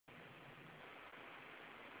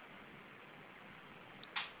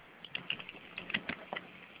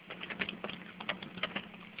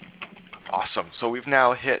Awesome. So we've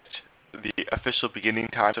now hit the official beginning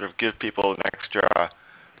time, sort of give people an extra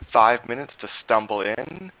 5 minutes to stumble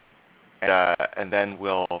in, and then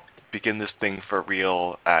we'll begin this thing for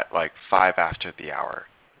real at like 5 after the hour.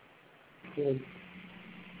 Good.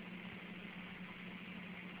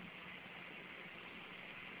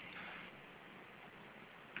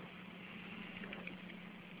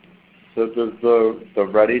 So does the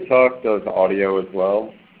Ready Talk does audio as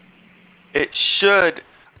well? It should.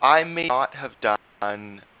 I may not have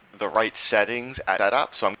done the right settings at setup,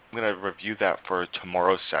 so I'm going to review that for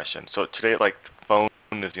tomorrow's session. So today, like, the phone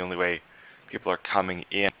is the only way people are coming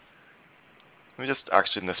in. Let me just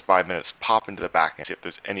actually in this 5 minutes pop into the back and see if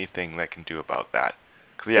there's anything that I can do about that.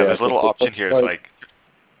 Because there's a little option here. It's like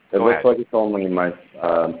it looks like it's only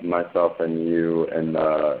myself and you in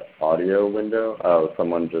the audio window. Oh,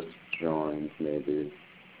 someone just joined, maybe.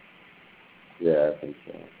 Yeah, I think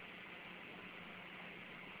so.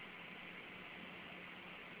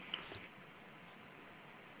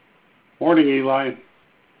 Morning, Eli.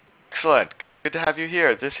 Excellent. Good to have you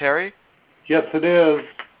here. Is this Harry? Yes, it is.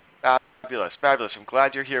 Fabulous, fabulous. I'm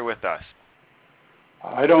glad you're here with us.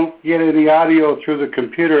 I don't get any audio through the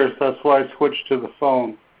computer, so that's why I switched to the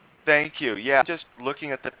phone. Thank you. Yeah, I'm just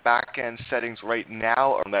looking at the back-end settings right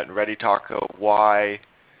now on that Ready Talk. Why?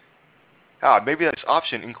 Maybe this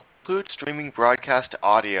option, include streaming broadcast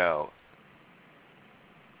audio.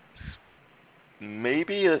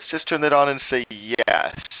 Maybe let's just turn it on and say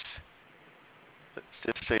yes.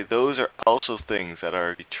 Let's just say those are also things that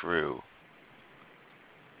are true.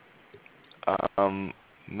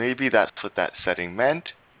 Maybe that's what that setting meant.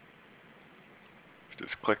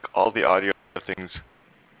 Just click all the audio things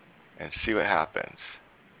and see what happens.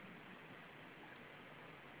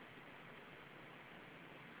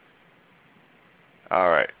 All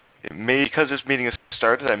right. Because this meeting has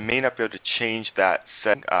started, I may not be able to change that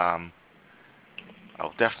setting.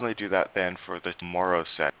 I'll definitely do that then for the tomorrow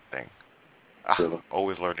setting. Sure.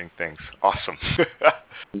 Always learning things. Awesome.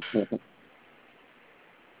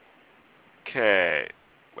 Okay.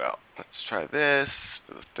 Well, let's try this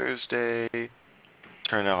for the Thursday.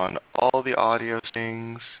 Turn on all the audio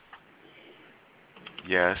things.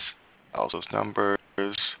 Yes. All those numbers.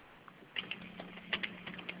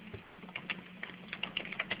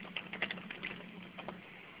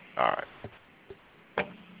 All right.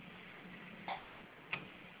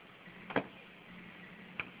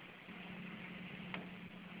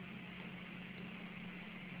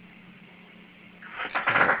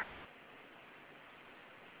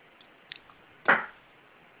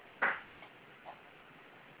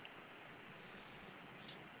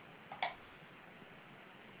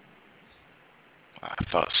 I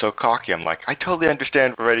felt so cocky. I'm like, I totally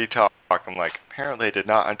understand Ready Talk. I'm like, apparently I did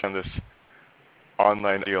not understand this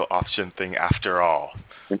online audio option thing after all.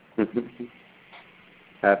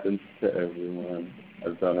 Happens to everyone.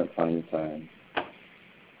 I've done it plenty of times.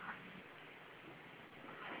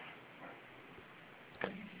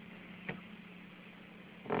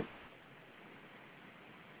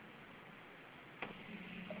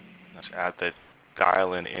 Let's add the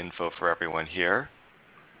dial-in info for everyone here.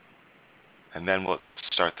 And then we'll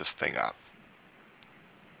start this thing up.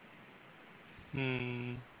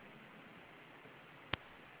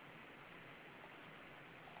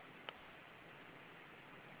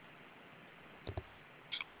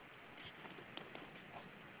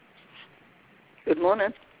 Good morning.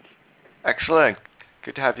 Excellent.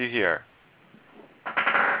 Good to have you here.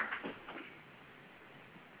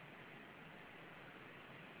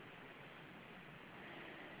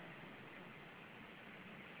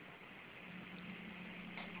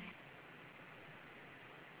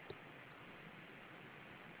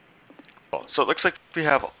 So it looks like we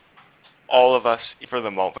have all of us for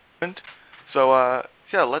the moment. So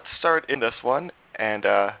yeah, let's start in this one, and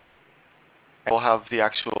we'll have the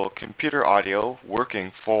actual computer audio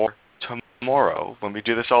working for tomorrow when we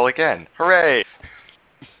do this all again. Hooray!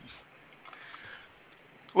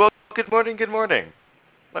 Well, good morning, good morning.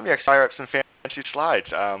 Let me actually fire up some fancy slides,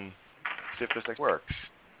 see if this thing works.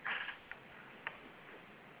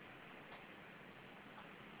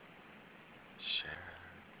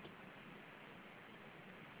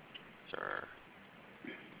 Sure.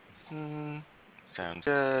 Sounds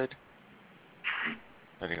good.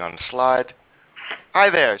 Putting on a slide. Hi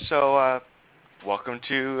there. So, welcome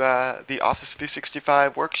to the Office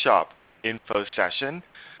 365 workshop info session.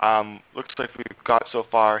 Looks like we've got so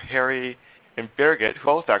far Harry and Birgit, who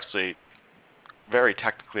both actually very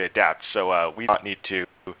technically adept. So we don't need to,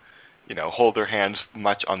 hold their hands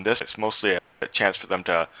much on this. It's mostly a chance for them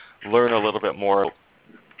to learn a little bit more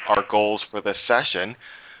our goals for this session.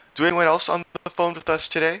 Do anyone else on the phone with us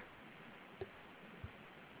today?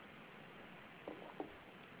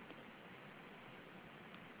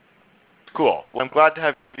 Cool. Well, I'm glad to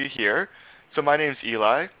have you here. So my name's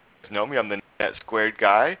Eli. You know me, I'm the NetSquared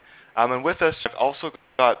guy. And with us, I've also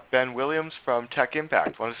got Ben Williams from Tech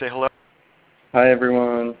Impact. Want to say hello? Hi,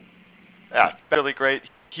 everyone. Yeah, really great.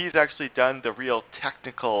 He's actually done the real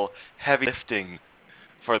technical heavy lifting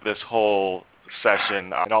for this whole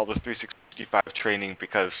session and all the 365 training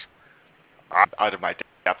because I'm out of my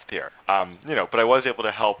depth here. But I was able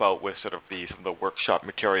to help out with sort of some of the workshop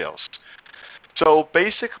materials. So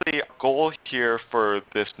basically, our goal here for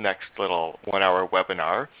this next little 1-hour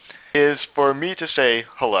webinar is for me to say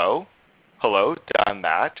hello, done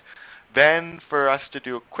that. Then for us to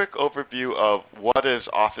do a quick overview of what is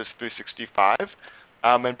Office 365.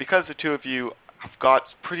 And because the two of you have got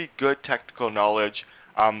pretty good technical knowledge,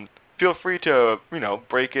 feel free to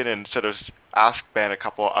break in and sort of ask Ben a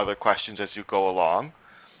couple other questions as you go along.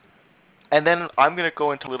 And then I'm going to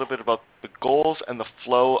go into a little bit about the goals and the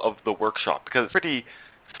flow of the workshop because it's a pretty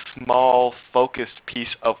small, focused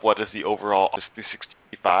piece of what is the overall Office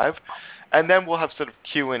 365. And then we'll have sort of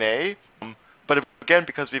Q&A. But again,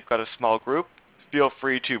 because we've got a small group, feel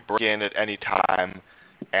free to break in at any time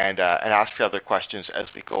and ask other questions as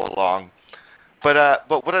we go along. But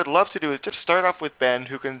what I'd love to do is just start off with Ben,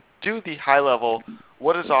 who can do the high level,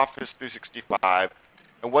 what is Office 365,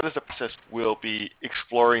 and what is the process we'll be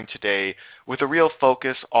exploring today with a real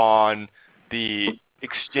focus on the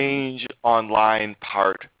Exchange Online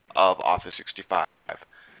part of Office 365.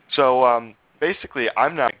 So basically,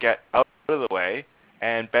 I'm going to get out of the way,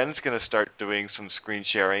 and Ben's going to start doing some screen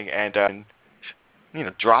sharing and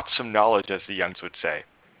drop some knowledge, as the youngs would say.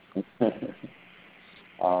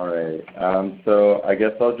 All right. So I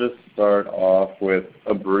guess I'll just start off with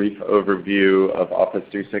a brief overview of Office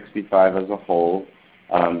 365 as a whole.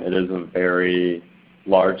 It is a very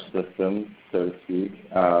large system, so to speak.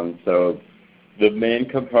 So the main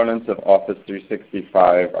components of Office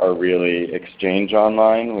 365 are really Exchange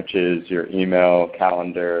Online, which is your email,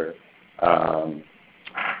 calendar,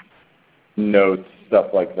 notes, stuff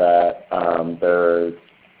like that. There's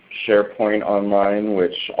SharePoint Online,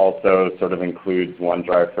 which also sort of includes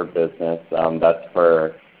OneDrive for Business. That's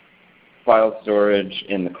for file storage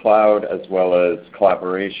in the cloud as well as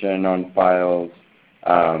collaboration on files,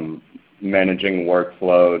 managing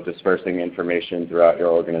workflow, dispersing information throughout your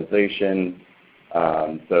organization.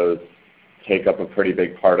 Those take up a pretty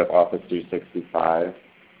big part of Office 365.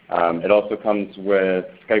 It also comes with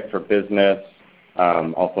Skype for Business,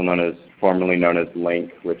 also formerly known as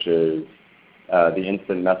Link, which is the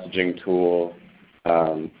instant messaging tool,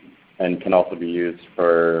 and can also be used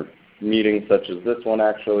for meetings such as this one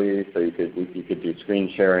actually. So you could do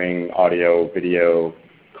screen sharing, audio, video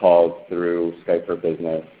calls through Skype for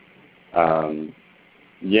Business.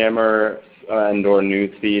 Yammer and/or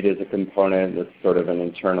Newsfeed is a component. It's sort of an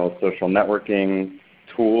internal social networking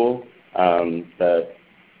tool that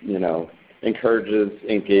encourages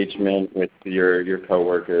engagement with your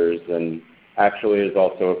coworkers and actually is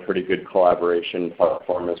also a pretty good collaboration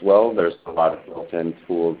platform as well. There's a lot of built-in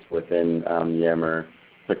tools within Yammer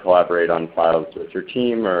to collaborate on files with your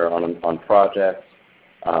team or on projects.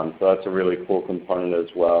 So that's a really cool component as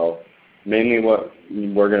well. Mainly what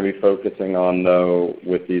we're going to be focusing on, though,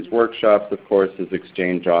 with these workshops, of course, is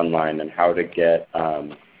Exchange Online and how to get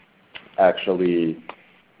actually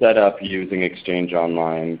set up using Exchange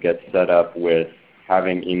Online, get set up with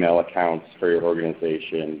having email accounts for your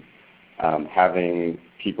organization, having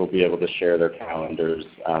people be able to share their calendars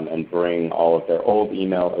and bring all of their old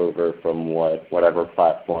email over from whatever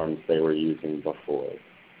platforms they were using before.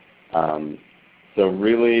 So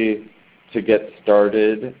really, to get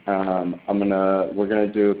started, we're gonna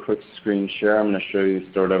do a quick screen share. I'm gonna show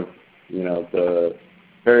you sort of the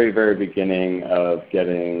very, very beginning of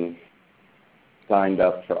getting signed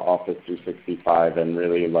up for Office 365 and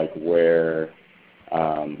really like where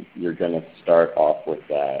you're gonna start off with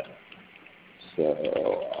that. So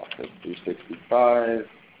Office 365,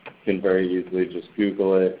 you can very easily just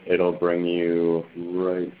Google it. It'll bring you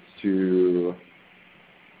right to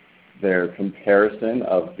their comparison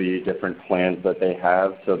of the different plans that they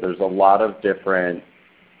have. So there's a lot of different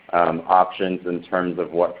options in terms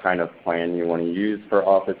of what kind of plan you want to use for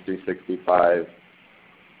Office 365.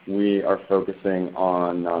 We are focusing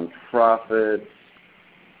on nonprofits.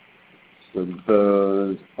 So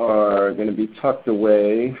those are going to be tucked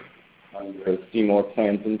away under See More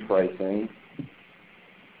Plans and Pricing.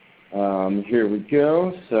 Here we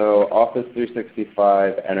go. So Office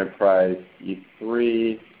 365 Enterprise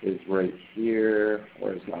E3 is right here.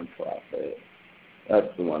 Where's nonprofit? That's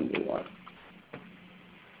the one we want.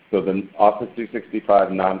 So the Office 365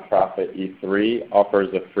 Nonprofit E3 offers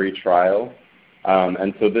a free trial.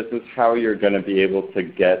 And so this is how you're going to be able to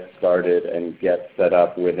get started and get set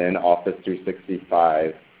up within Office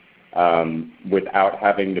 365 without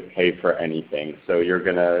having to pay for anything. So you're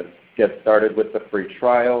going to get started with the free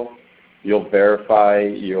trial. You'll verify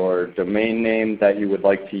your domain name that you would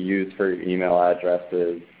like to use for your email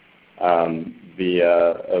addresses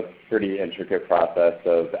via a pretty intricate process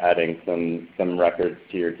of adding some records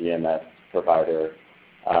to your DNS provider.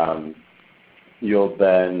 You'll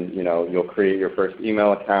then, you'll create your first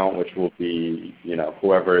email account, which will be,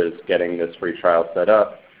 whoever is getting this free trial set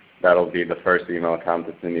up, that'll be the first email account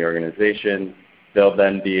that's in the organization. They'll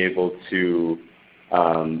then be able to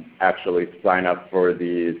actually sign up for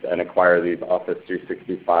these and acquire these Office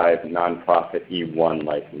 365 nonprofit E1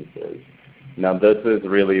 licenses. Now this is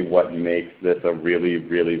really what makes this a really,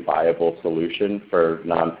 really viable solution for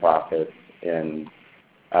nonprofits in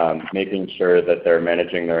making sure that they're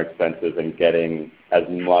managing their expenses and getting as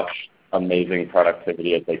much amazing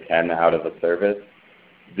productivity as they can out of a service.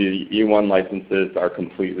 The E1 licenses are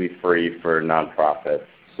completely free for nonprofits.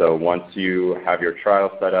 So once you have your trial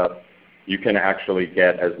set up, you can actually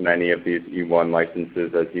get as many of these E1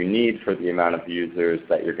 licenses as you need for the amount of users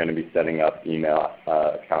that you're going to be setting up email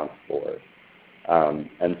accounts for.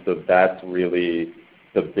 And so that's really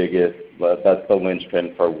that's the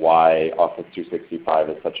linchpin for why Office 365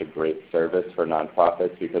 is such a great service for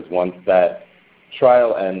nonprofits, because once that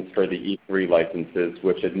trial ends for the E3 licenses,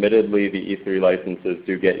 which admittedly the E3 licenses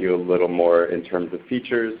do get you a little more in terms of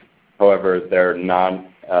features, however, they're not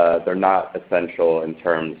essential in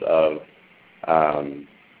terms of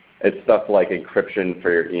it's stuff like encryption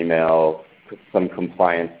for your email, some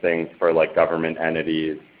compliance things for like government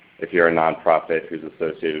entities, if you're a nonprofit who's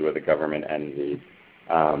associated with a government entity.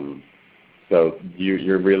 So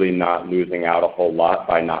you're really not losing out a whole lot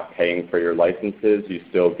by not paying for your licenses. You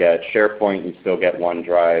still get SharePoint, you still get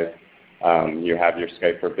OneDrive, you have your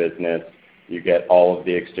Skype for Business, you get all of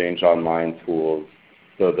the Exchange Online tools.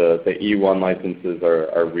 So the E1 licenses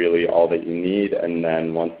are really all that you need, and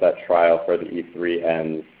then once that trial for the E3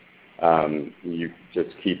 ends, you just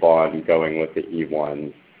keep on going with the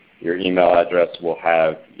E1s. Your email address will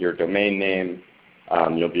have your domain name.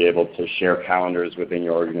 You'll be able to share calendars within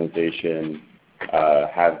your organization,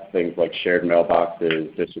 have things like shared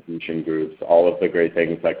mailboxes, distribution groups, all of the great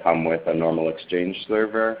things that come with a normal Exchange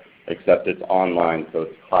server, except it's online, so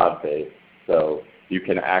it's cloud-based. So you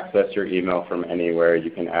can access your email from anywhere.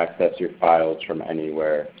 You can access your files from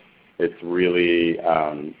anywhere. It's really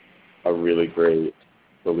a really great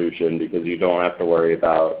solution because you don't have to worry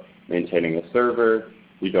about maintaining a server.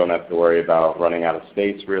 You don't have to worry about running out of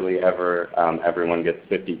space really ever. Everyone gets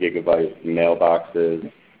 50 gigabyte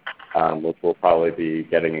mailboxes, which will probably be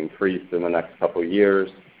getting increased in the next couple of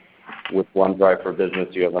years. With OneDrive for Business,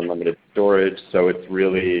 you have unlimited storage, so it's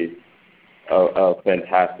really a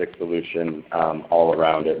fantastic solution all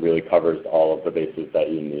around. It really covers all of the bases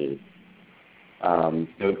that you need.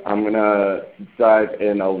 So I'm going to dive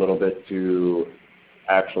in a little bit to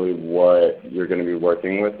actually what you're going to be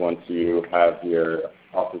working with once you have your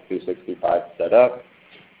Office 365 set up.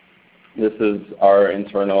 This is our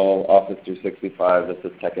internal Office 365. This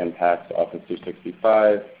is Tech Impact's Office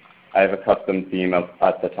 365. I have a custom theme up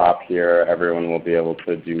at the top here. Everyone will be able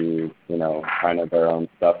to do, kind of their own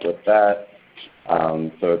stuff with that.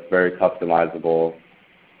 So it's very customizable.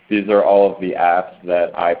 These are all of the apps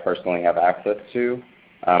that I personally have access to.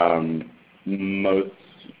 Most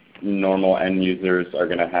normal end users are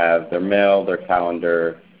going to have their mail, their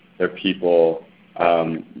calendar, their people.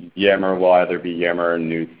 Yammer will either be Yammer or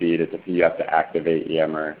Newsfeed. It's if you have to activate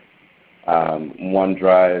Yammer.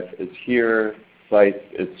 OneDrive is here. Sites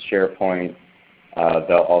is SharePoint.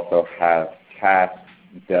 They'll also have Tasks,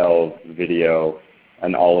 Delve, Video,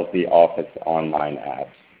 and all of the Office online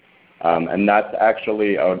apps. And that's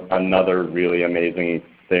actually another really amazing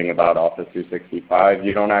thing about Office 365.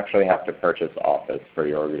 You don't actually have to purchase Office for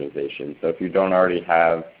your organization. So if you don't already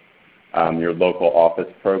have your local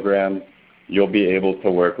Office program, you'll be able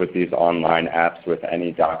to work with these online apps with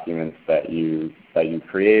any documents that you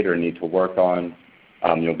create or need to work on.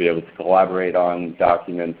 You'll be able to collaborate on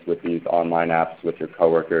documents with these online apps with your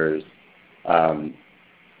coworkers.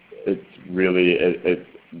 It's really it's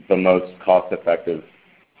the most cost-effective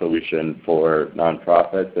solution for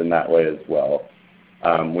nonprofits in that way as well.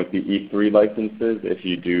 With the E3 licenses, if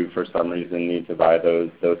you do for some reason need to buy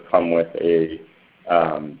those come with a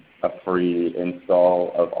free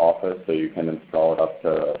install of Office, so you can install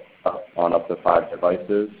it on up to 5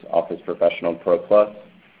 devices, Office Professional Pro Plus.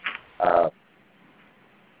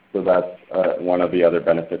 So that's one of the other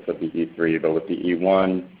benefits of the E3. But with the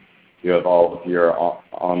E1, you have all of your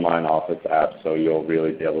online Office apps, so you'll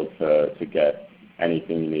really be able to get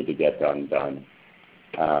anything you need to get done.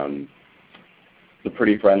 It's a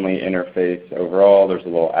pretty friendly interface overall. There's a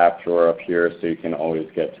little app drawer up here so you can always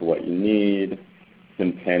get to what you need. You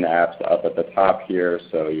can pin apps up at the top here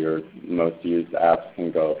so your most used apps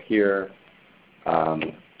can go up here.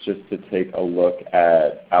 Just to take a look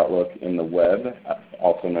at Outlook in the web,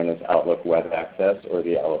 also known as Outlook Web Access or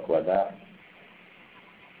the Outlook Web App.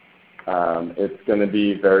 It's going to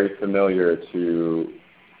be very familiar to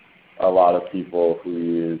a lot of people who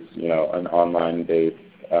use, an online-based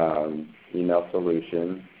email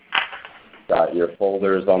solution. Got your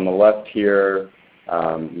folders on the left here.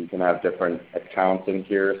 You can have different accounts in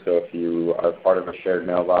here. So if you are part of a shared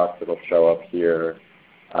mailbox, it'll show up here.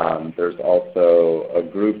 There's also a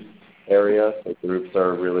groups area. So groups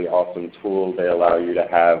are a really awesome tool. They allow you to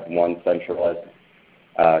have one centralized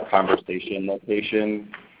conversation location.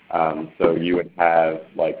 So you would have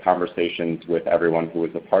conversations with everyone who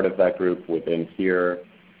was a part of that group within here.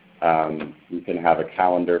 You can have a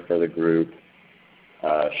calendar for the group,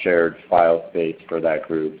 shared file space for that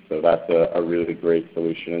group. So that's a really great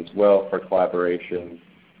solution as well for collaboration.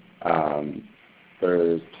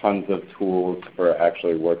 There's tons of tools for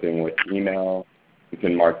actually working with email. You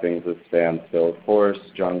can mark things as spam still, of course,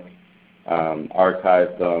 junk,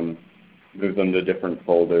 archive them, move them to different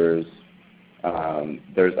folders.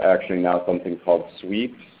 There's actually now something called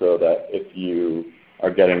sweeps, so that if you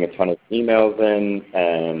are getting a ton of emails in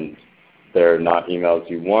and they're not emails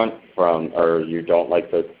you want from, or you don't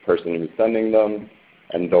like the person who's sending them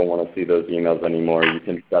and don't want to see those emails anymore, you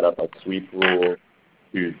can set up a sweep rule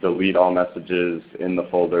to delete all messages in the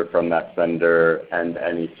folder from that sender and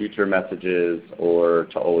any future messages, or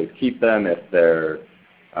to always keep them if they're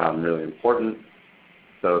really important.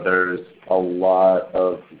 So there's a lot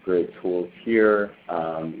of great tools here.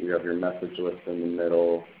 You have your message list in the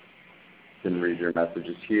middle. You can read your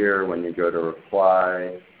messages here. When you go to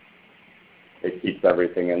reply, it keeps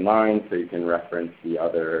everything in line so you can reference the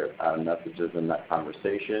other messages in that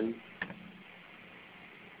conversation.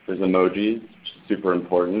 There's emojis, which is super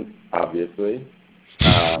important, obviously.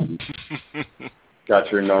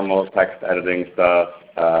 Got your normal text editing stuff.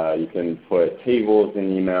 You can put tables in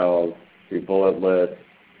emails, do bullet lists,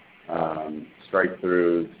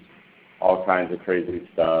 strike-throughs, all kinds of crazy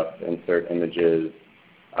stuff, insert images.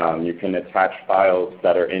 You can attach files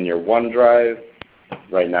that are in your OneDrive.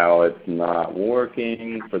 Right now it's not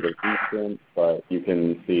working for the recent, but you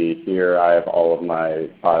can see here I have all of my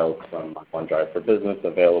files from OneDrive for Business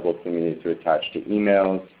available to me to attach to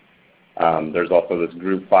emails. There's also this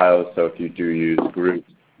group files, so if you do use groups,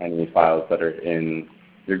 any files that are in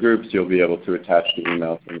your groups, you'll be able to attach to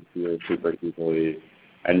emails from here super easily.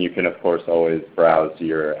 And you can, of course, always browse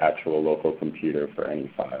your actual local computer for any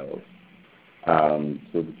files.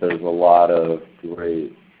 So there's a lot of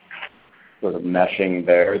great sort of meshing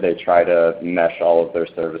there. They try to mesh all of their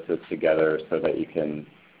services together so that you can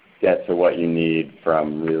get to what you need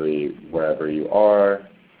from really wherever you are.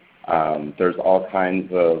 There's all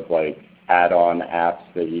kinds of add-on apps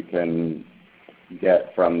that you can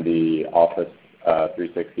get from the Office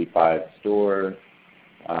 365 store.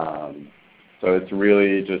 So it's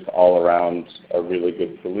really just all around a really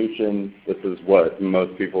good solution. This is what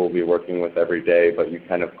most people will be working with every day, but you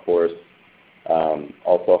can, of course,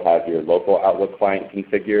 also have your local Outlook client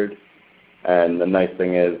configured. And the nice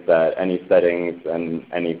thing is that any settings and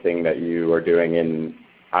anything that you are doing in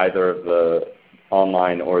either of the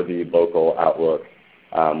online or the local Outlook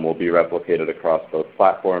will be replicated across both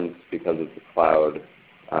platforms because it's a cloud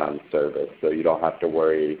service. So you don't have to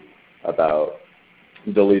worry about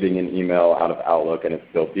deleting an email out of Outlook and it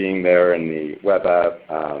still being there in the web app,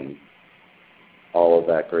 all of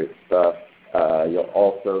that great stuff. You'll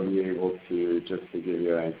also be able to, just to give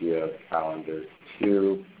you an idea of calendars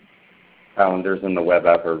too, calendars in the web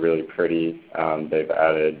app are really pretty. They've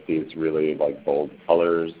added these really bold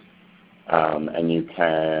colors. And you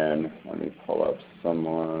can, let me pull up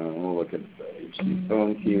someone, we'll look at the HD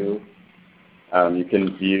phone queue. You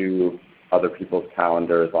can view other people's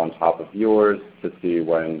calendars on top of yours to see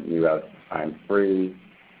when you have time free.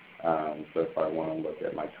 So if I want to look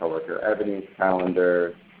at my coworker Ebony's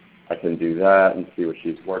calendar, I can do that and see what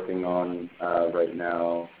she's working on right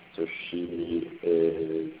now. So she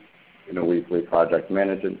is in a weekly project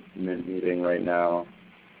management meeting right now.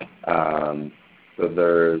 So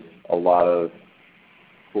there's a lot of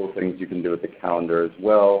cool things you can do with the calendar as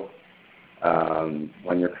well.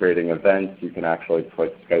 When you're creating events, you can actually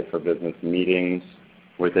put Skype for Business meetings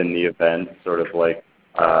within the event, sort of like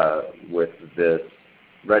with this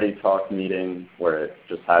Ready Talk meeting where it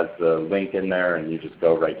just has the link in there and you just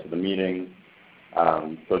go right to the meeting.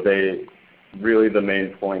 So really the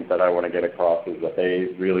main point that I want to get across is that they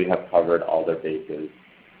really have covered all their bases.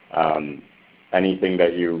 Anything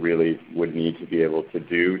that you really would need to be able to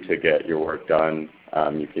do to get your work done,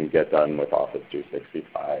 you can get done with Office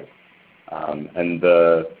 365. And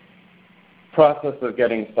the process of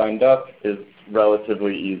getting signed up is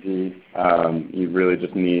relatively easy. You really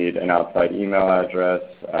just need an outside email address,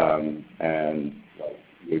 and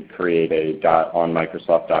you create a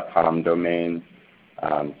 .onmicrosoft.com domain.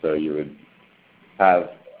 So you would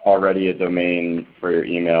have already a domain for your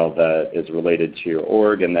email that is related to your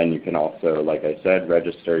org, and then you can also, like I said,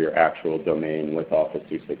 register your actual domain with Office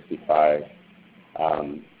 365.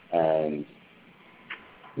 And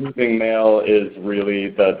moving mail is really,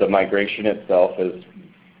 the migration itself is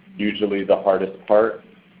usually the hardest part.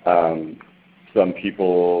 Some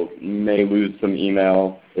people may lose some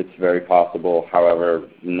email. It's very possible. However,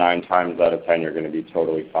 9 times out of 10, you're going to be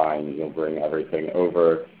totally fine. You'll bring everything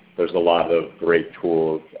over. There's a lot of great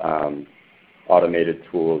tools, automated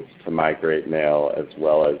tools to migrate mail, as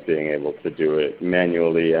well as being able to do it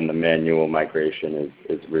manually, and the manual migration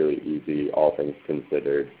is really easy, all things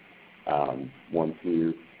considered. Once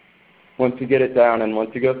you get it down and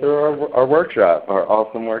once you go through our workshop, our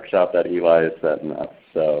awesome workshop that Eli is setting up.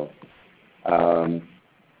 So, I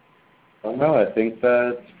don't know, I think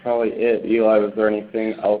that's probably it. Eli, was there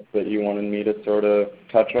anything else that you wanted me to sort of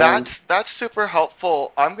touch on? That's super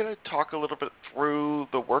helpful. I'm going to talk a little bit through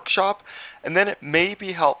the workshop, and then it may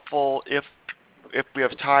be helpful if we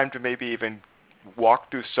have time to maybe even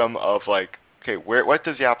walk through some of, like, okay, what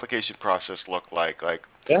does the application process look like? Like,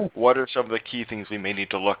 Yeah. what are some of the key things we may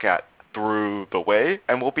need to look at through the way?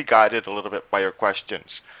 And we'll be guided a little bit by your questions.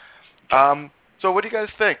 So what do you guys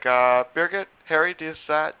think? Birgit, Harry, does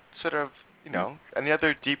that sort of, any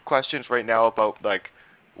other deep questions right now about, like,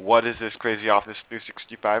 what is this crazy Office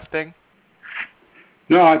 365 thing?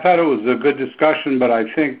 No, I thought it was a good discussion, but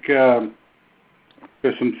I think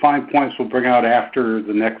there's some fine points we'll bring out after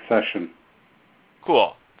the next session.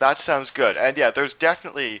 Cool. That sounds good. And yeah, there's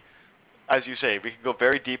definitely, as you say, we can go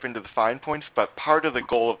very deep into the fine points, but part of the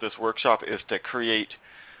goal of this workshop is to create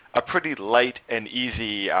a pretty light and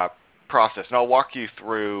easy process. And I'll walk you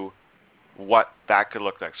through what that could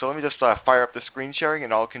look like. So let me just fire up the screen sharing,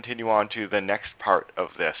 and I'll continue on to the next part of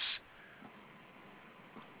this.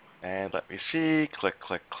 And let me see. Click,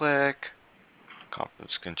 click, click.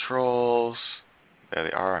 Conference controls. There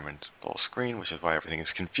they are. I'm in full screen, which is why everything is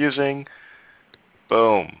confusing.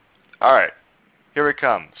 Boom. All right. Here it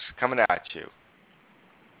comes. Coming at you.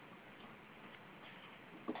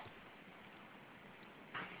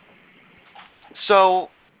 So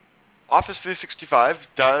Office 365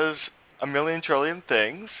 does a million trillion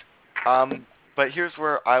things, but here's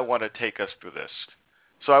where I want to take us through this.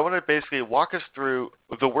 So I want to basically walk us through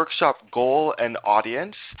the workshop goal and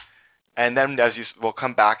audience, and then we'll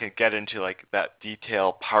come back and get into, like, that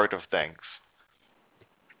detail part of things.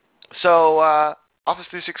 So Office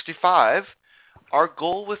 365, our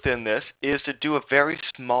goal within this is to do a very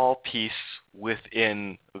small piece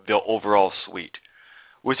within the overall suite,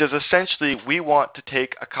 which is essentially we want to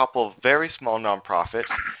take a couple of very small nonprofits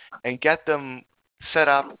and get them set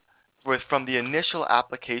up from the initial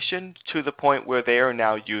application to the point where they are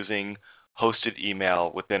now using hosted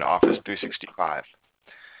email within Office 365.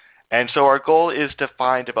 And so our goal is to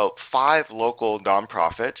find about 5 local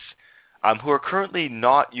nonprofits who are currently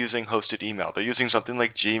not using hosted email. They're using something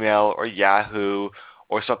like Gmail or Yahoo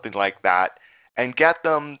or something like that, and get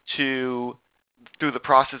them to, through the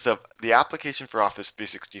process of the application for Office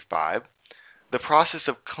 365, the process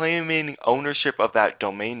of claiming ownership of that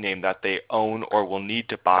domain name that they own or will need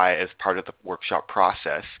to buy as part of the workshop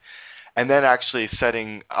process, and then actually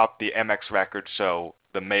setting up the MX record so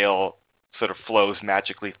the mail sort of flows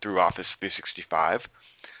magically through Office 365.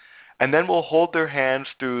 And then we'll hold their hands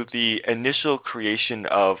through the initial creation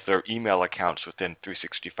of their email accounts within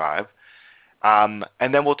 365. And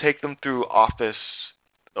then we'll take them through Office,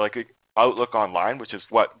 like Outlook Online, which is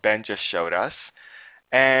what Ben just showed us.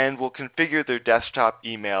 And we'll configure their desktop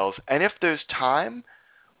emails. And if there's time,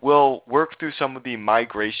 we'll work through some of the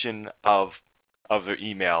migration of their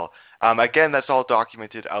email. Again, that's all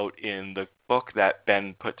documented out in the book that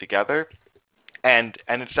Ben put together. And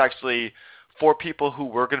it's actually, for people who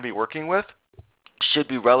we're going to be working with, should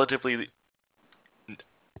be relatively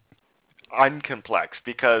uncomplex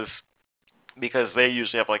because they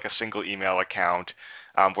usually have, like, a single email account.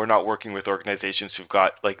 We're not working with organizations who've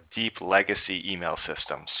got, like, deep legacy email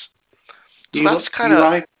systems. So that's kind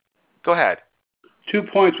of... Go ahead. 2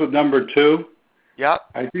 points with number 2. Yeah.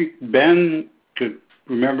 I think Ben could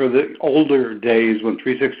remember the older days when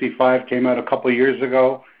 365 came out a couple of years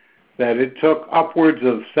ago. that it took upwards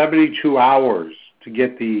of 72 hours to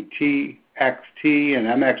get the TXT and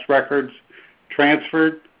MX records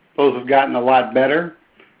transferred. Those have gotten a lot better.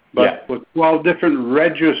 But with 12 different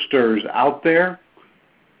registers out there,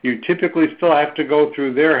 you typically still have to go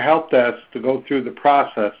through their help desk to go through the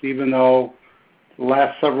process, even though the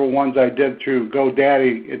last several ones I did through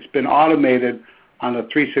GoDaddy, it's been automated on the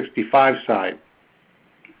 365 side.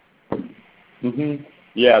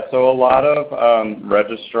 Yeah, so a lot of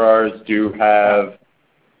registrars do have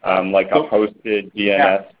like a hosted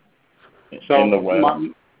DNS in the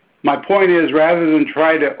web. My point is, rather than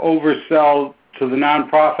try to oversell to the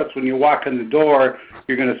nonprofits when you walk in the door,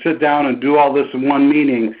 you're going to sit down and do all this in one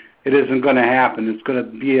meeting, it isn't going to happen. It's going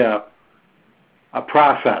to be a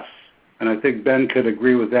process. And I think Ben could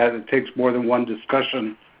agree with that. It takes more than one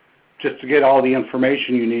discussion just to get all the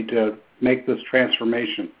information you need to make this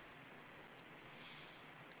transformation.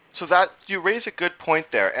 So that you raise a good point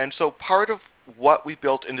there. And so part of what we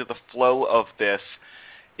built into the flow of this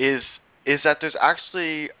is that there's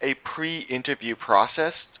actually a pre-interview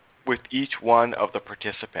process with each one of the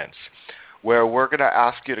participants, where we're going to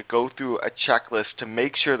ask you to go through a checklist to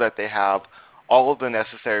make sure that they have all of the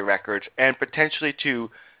necessary records, and potentially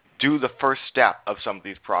to do the first step of some of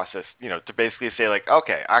these process, to basically say like,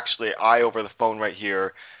 okay, actually I over the phone right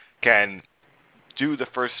here can do the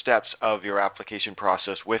first steps of your application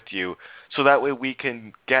process with you, so that way we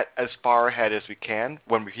can get as far ahead as we can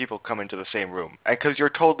when people come into the same room. And because you're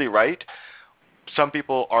totally right, some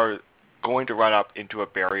people are going to run up into a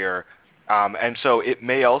barrier, and so it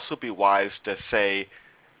may also be wise to say,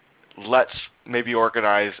 let's maybe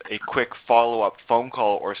organize a quick follow-up phone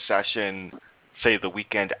call or session, say the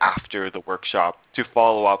weekend after the workshop, to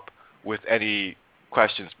follow up with any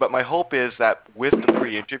questions. But my hope is that with the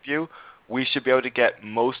pre-interview, we should be able to get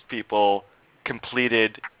most people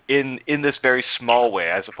completed in this very small way,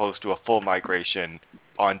 as opposed to a full migration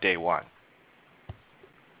on day one.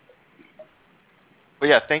 But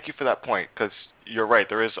yeah, thank you for that point, because you're right,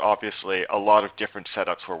 there is obviously a lot of different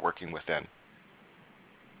setups we're working within.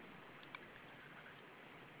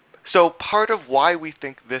 So part of why we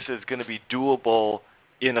think this is going to be doable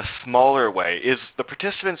in a smaller way is the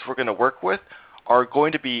participants we're going to work with are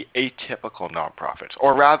going to be atypical nonprofits,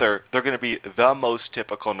 or rather, they're going to be the most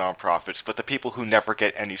typical nonprofits, but the people who never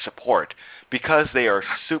get any support, because they are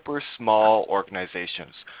super small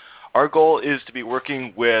organizations. Our goal is to be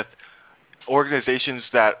working with organizations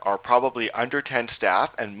that are probably under 10 staff,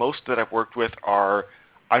 and most that I've worked with are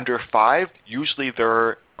under 5. Usually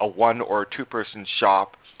they're a 1 or 2 person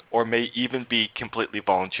shop, or may even be completely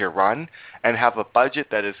volunteer run, and have a budget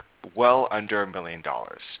that is well under $1 million.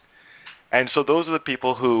 And so those are the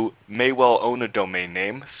people who may well own a domain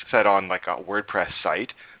name set on like a WordPress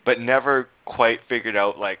site, but never quite figured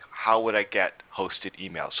out like, how would I get hosted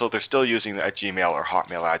email? So they're still using a Gmail or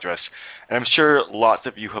Hotmail address. And I'm sure lots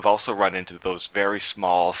of you have also run into those very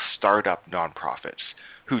small startup nonprofits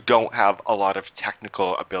who don't have a lot of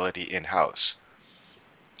technical ability in-house.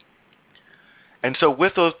 And so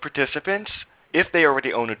with those participants, if they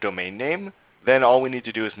already own a domain name, then all we need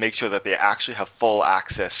to do is make sure that they actually have full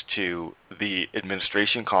access to the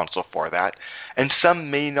administration console for that. And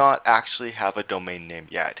some may not actually have a domain name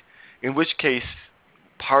yet, in which case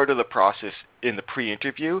part of the process in the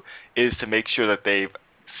pre-interview is to make sure that they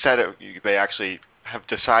actually have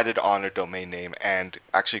decided on a domain name and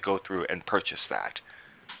actually go through and purchase that.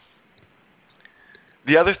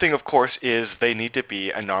 The other thing, of course, is they need to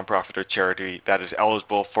be a nonprofit or charity that is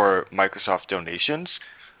eligible for Microsoft donations.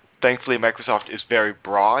 Thankfully, Microsoft is very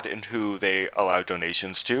broad in who they allow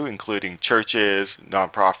donations to, including churches,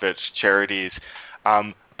 nonprofits, charities.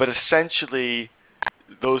 But essentially,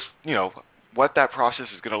 those, what that process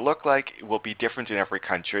is going to look like will be different in every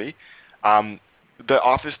country. The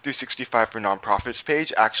Office 365 for Nonprofits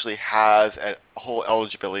page actually has a whole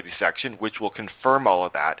eligibility section which will confirm all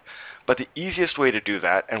of that. But the easiest way to do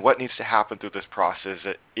that, and what needs to happen through this process,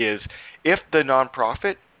 is if the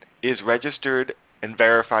nonprofit is registered and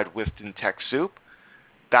verified within TechSoup,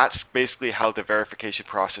 that's basically how the verification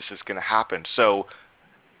process is going to happen. So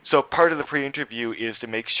part of the pre-interview is to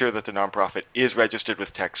make sure that the nonprofit is registered with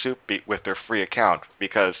TechSoup with their free account,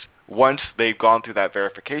 because once they've gone through that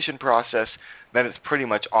verification process, then it's pretty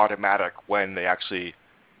much automatic when they actually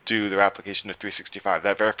do their application to 365.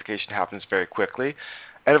 That verification happens very quickly.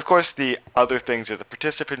 And of course, the other things are the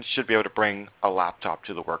participants should be able to bring a laptop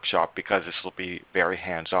to the workshop, because this will be very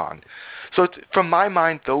hands-on. So from my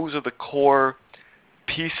mind, those are the core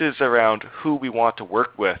pieces around who we want to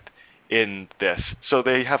work with in this. So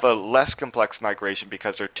they have a less complex migration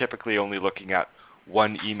because they're typically only looking at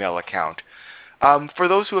one email account. For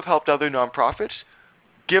those who have helped other nonprofits,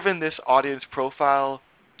 given this audience profile,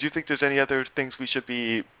 do you think there's any other things we should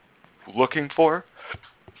be looking for?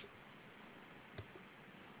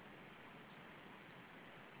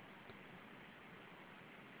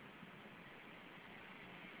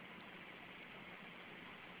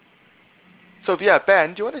 So yeah,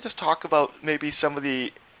 Ben, do you want to just talk about maybe some of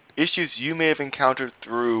the issues you may have encountered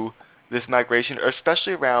through this migration, or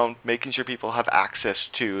especially around making sure people have access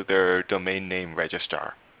to their domain name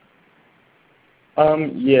registrar?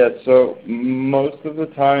 Yeah, so most of the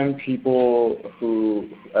time people who,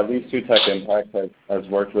 at least who Tech Impact has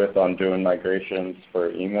worked with on doing migrations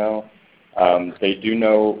for email, they do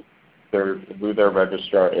know who their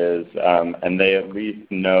registrar is, and they at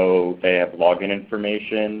least know they have login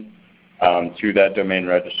information to that domain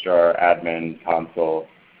registrar admin console,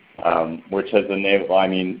 which has enabled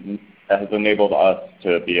us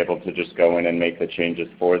to be able to just go in and make the changes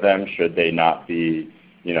for them should they not be,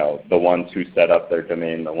 the ones who set up their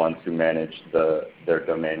domain, the ones who manage their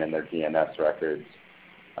domain and their DNS records.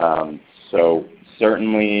 So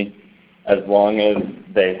certainly, as long as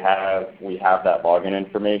we have that login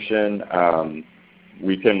information,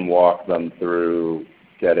 we can walk them through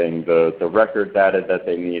getting the records added that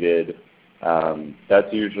they needed.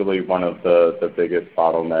 That's usually one of the biggest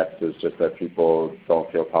bottlenecks, is just that people don't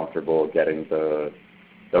feel comfortable getting the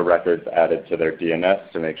records added to their DNS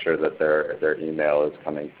to make sure that their email is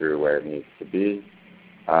coming through where it needs to be.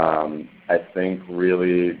 I think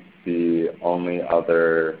really the only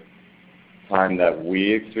other time that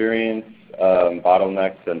we experience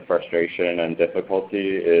bottlenecks and frustration and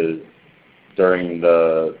difficulty is during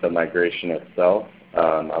the migration itself,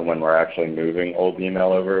 when we're actually moving old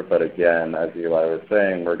email over. But again, as Eli was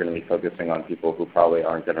saying, we're going to be focusing on people who probably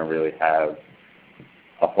aren't going to really have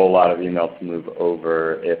a whole lot of email to move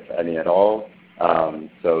over, if any at all.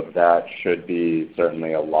 So that should be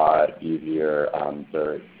certainly a lot easier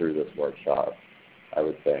through this workshop, I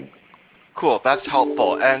would think. Cool, that's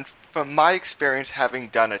helpful. And from my experience, having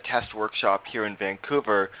done a test workshop here in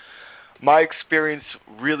Vancouver, my experience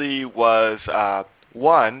really was,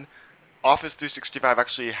 one, Office 365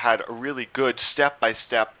 actually had a really good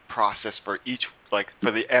step-by-step process for each,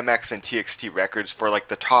 for the MX and TXT records for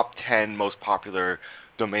the top 10 most popular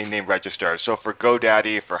domain name registrars. So for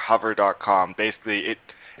GoDaddy, for Hover.com, basically it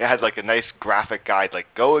has a nice graphic guide,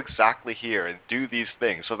 go exactly here and do these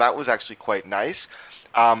things. So that was actually quite nice.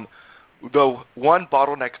 The one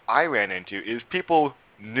bottleneck I ran into is people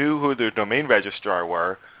knew who their domain registrar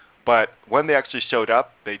were, but when they actually showed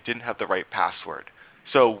up, they didn't have the right password.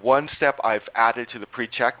 So one step I've added to the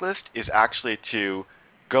pre-checklist is actually to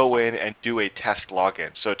go in and do a test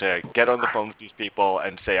login. So to get on the phone with these people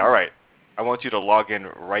and say, all right, I want you to log in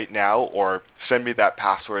right now, or send me that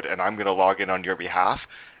password and I'm going to log in on your behalf,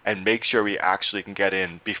 and make sure we actually can get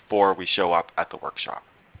in before we show up at the workshop.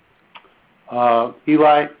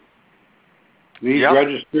 Eli, these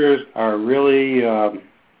registers are really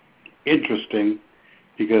interesting,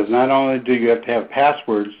 because not only do you have to have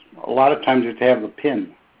passwords, a lot of times you have to have the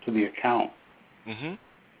PIN to the account. Mm-hmm.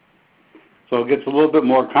 So it gets a little bit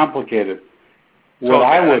more complicated.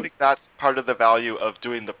 I think that's part of the value of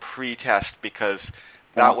doing the pre-test, because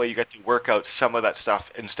that way you get to work out some of that stuff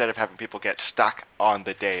instead of having people get stuck on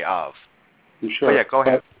the day of. Sure. But yeah, go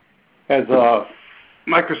ahead. As a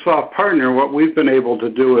Microsoft partner, what we've been able to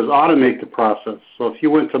do is automate the process. So if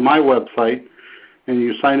you went to my website and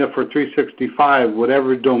you signed up for 365,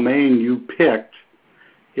 whatever domain you picked,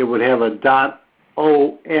 it would have a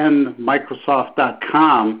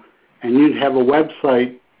 .onmicrosoft.com, and you'd have a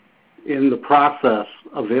website in the process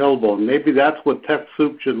available. Maybe that's what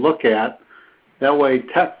TechSoup should look at. That way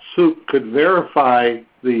TechSoup could verify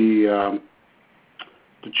the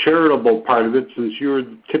charitable part of it, since you're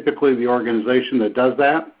typically the organization that does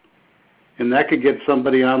that, and that could get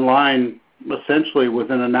somebody online essentially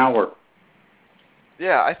within an hour.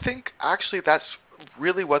 Yeah, I think actually that's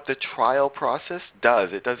really what the trial process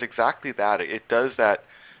does. It does exactly that. It does that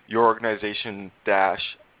your organization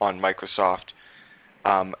dash on Microsoft.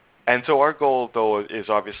 And so our goal, though, is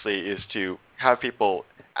to have people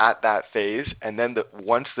at that phase, and then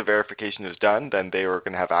once the verification is done, then they are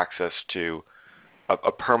going to have access to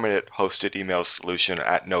a permanent hosted email solution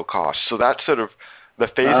at no cost. So that's sort of the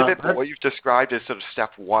phase of it, but what you've described is sort of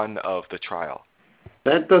step one of the trial.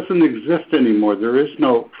 That doesn't exist anymore. There is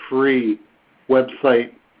no free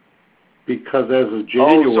website, because as of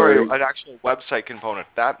January... Oh, sorry, an actual website component.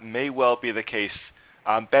 That may well be the case.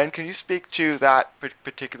 Ben, can you speak to that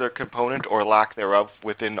particular component or lack thereof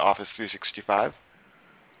within Office 365?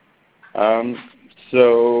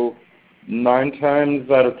 So 9 times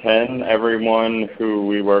out of 10, everyone who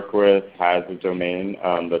we work with has a domain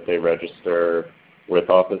that they register with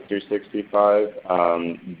Office 365.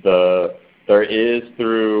 There is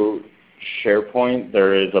through SharePoint,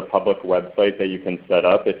 there is a public website that you can set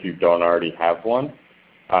up if you don't already have one.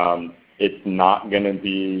 It's not going to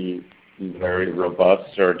be very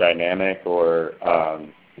robust or dynamic or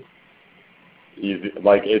easy.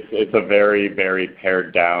 Like it's a very, very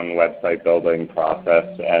pared down website building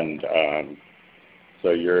process, and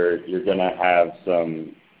so you're going to have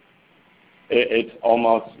some. It's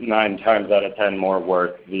almost 9 times out of 10 more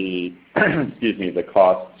worth the the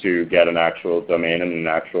cost to get an actual domain and an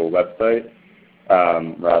actual website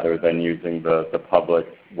rather than using the public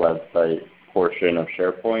website portion of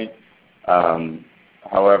SharePoint.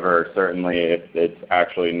 However, certainly it's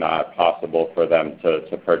actually not possible for them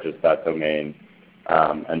to purchase that domain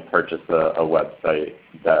and purchase a website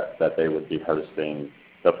that they would be hosting.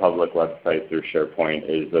 The public website through SharePoint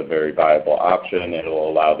is a very viable option. It will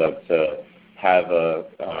allow them to have a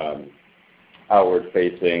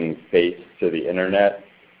outward-facing face to the internet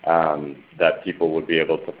that people would be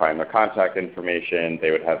able to find their contact information.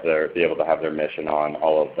 They would be able to have their mission on,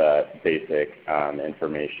 all of that basic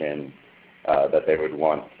information that they would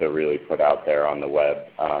want to really put out there on the web.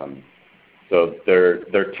 So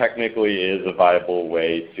there technically is a viable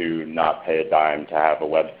way to not pay a dime to have a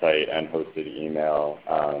website and hosted email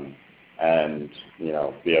and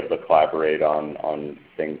be able to collaborate on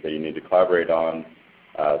things that you need to collaborate on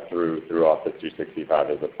through Office 365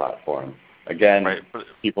 as a platform. Again, right.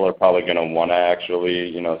 People are probably going to want to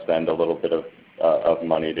actually spend a little bit of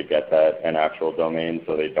money to get an actual domain,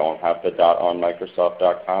 so they don't have the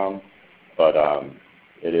 .onmicrosoft.com. But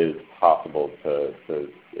it is possible to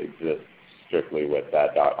exist strictly with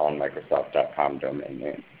that .onmicrosoft.com domain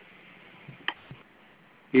name.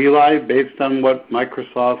 Eli, based on what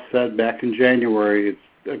Microsoft said back in January, it's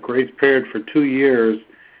a grace period for 2 years.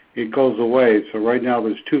 It goes away. So right now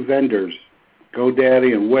there's 2 vendors,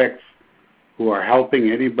 GoDaddy and Wix, who are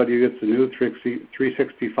helping anybody who gets a new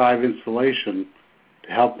 365 installation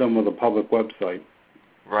to help them with a public website.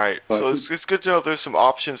 Right. So it's good to know there's some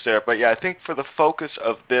options there. But yeah, I think for the focus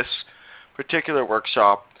of this particular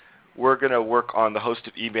workshop, we're going to work on the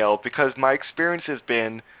hosted email because my experience has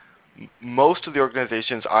been most of the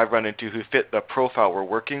organizations I've run into who fit the profile we're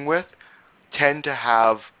working with tend to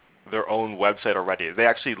have their own website already. They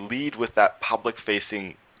actually lead with that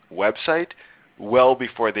public-facing website well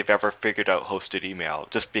before they've ever figured out hosted email,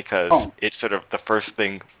 just because it's sort of the first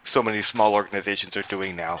thing so many small organizations are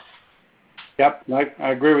doing now. Yep, I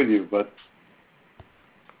agree with you, but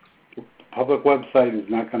the public website is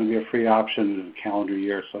not going to be a free option in a calendar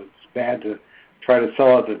year, so it's bad to try to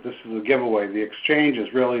sell it that this is a giveaway. The Exchange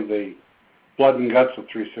is really the blood and guts of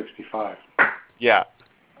 365. Yeah,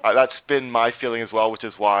 that's been my feeling as well, which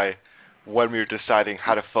is why when we were deciding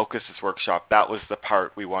how to focus this workshop, that was the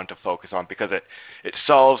part we wanted to focus on because it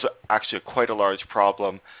solves actually quite a large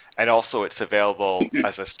problem, and also it's available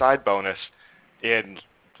as a side bonus in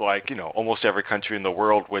almost every country in the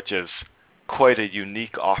world, which is quite a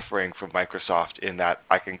unique offering from Microsoft in that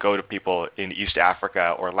I can go to people in East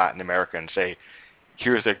Africa or Latin America and say,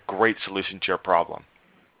 here's a great solution to your problem.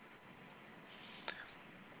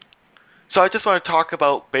 So I just want to talk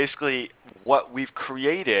about basically what we've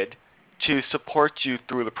created to support you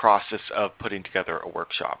through the process of putting together a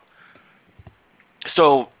workshop.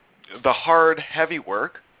 So the hard, heavy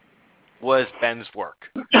work was Ben's work.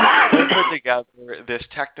 Ben put together this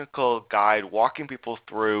technical guide walking people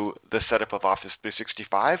through the setup of Office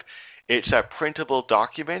 365. It's a printable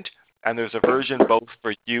document, and there's a version both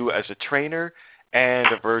for you as a trainer and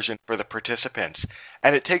a version for the participants.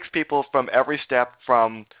 And it takes people from every step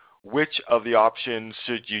from which of the options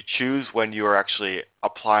should you choose when you are actually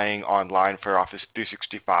applying online for Office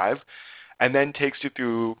 365, and then takes you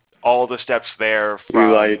through all the steps there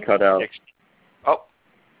from... Eli cut out. Oh.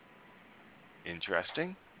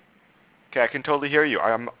 Interesting. Okay, I can totally hear you.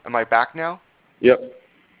 Am I back now? Yep.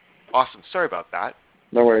 Awesome. Sorry about that.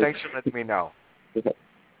 No worries. Thanks for letting me know. Okay.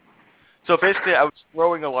 So basically, I was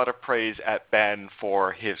throwing a lot of praise at Ben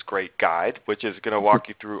for his great guide, which is going to walk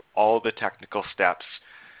you through all the technical steps,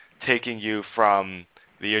 taking you from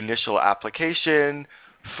the initial application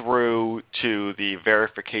through to the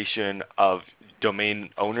verification of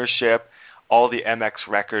domain ownership, all the MX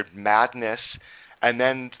record madness, and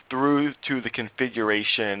then through to the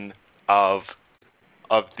configuration of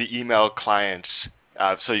the email clients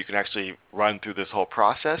so you can actually run through this whole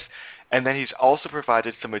process. And then he's also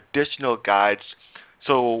provided some additional guides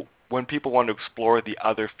so when people want to explore the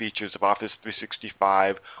other features of Office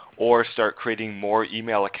 365 or start creating more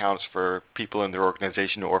email accounts for people in their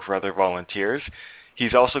organization or for other volunteers,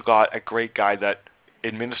 he's also got a great guide that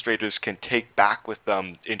administrators can take back with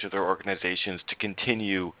them into their organizations to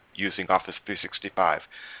continue using Office 365.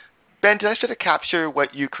 Ben, did I sort of capture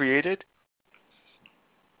what you created?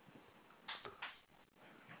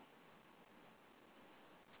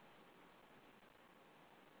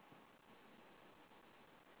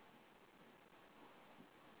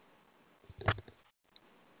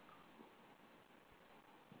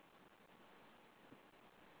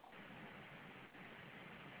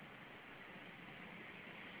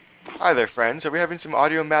 Hi there, friends. Are we having some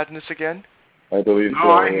audio madness again? I believe so.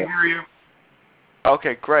 No, I can hear you.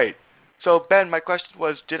 Okay, great. So, Ben, my question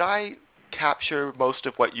was, did I capture most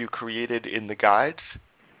of what you created in the guides?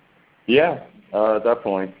 Yeah,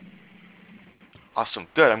 definitely. Awesome.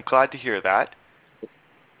 Good. I'm glad to hear that.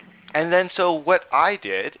 And then, so what I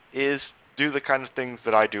did is do the kind of things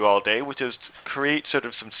that I do all day, which is create sort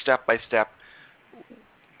of some step-by-step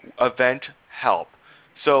event help.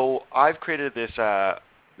 So I've created this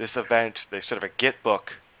event, this sort of a Gitbook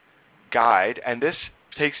guide, and this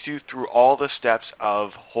takes you through all the steps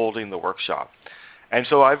of holding the workshop. And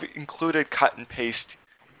so I've included cut and paste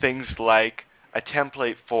things like a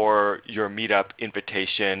template for your meetup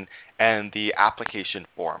invitation and the application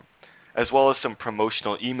form, as well as some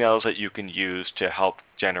promotional emails that you can use to help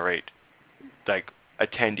generate like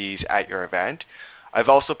attendees at your event. I've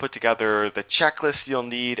also put together the checklist you'll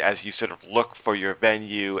need as you sort of look for your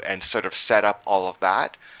venue and sort of set up all of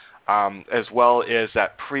that, as well as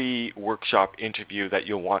that pre-workshop interview that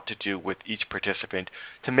you'll want to do with each participant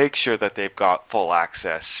to make sure that they've got full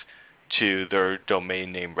access to their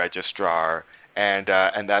domain name registrar and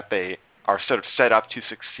that they are sort of set up to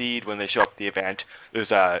succeed when they show up at the event.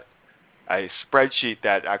 There's a spreadsheet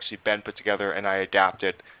that actually Ben put together and I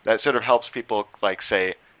adapted that sort of helps people like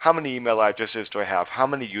say, how many email addresses do I have? How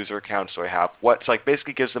many user accounts do I have? What's like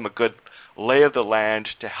basically gives them a good lay of the land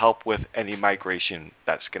to help with any migration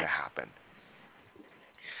that's going to happen.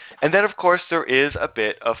 And then of course there is a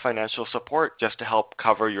bit of financial support just to help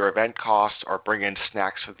cover your event costs or bring in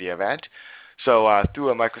snacks for the event. So through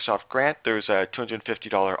a Microsoft grant, there's a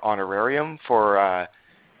 $250 honorarium for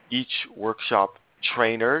each workshop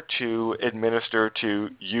trainer to administer to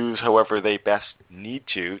use however they best need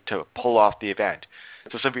to pull off the event.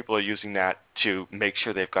 So some people are using that to make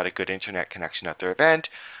sure they've got a good internet connection at their event.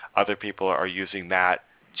 Other people are using that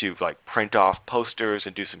to like print off posters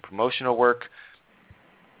and do some promotional work.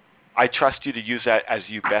 I trust you to use that as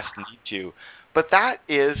you best need to. But that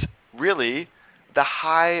is really the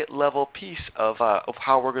high level piece of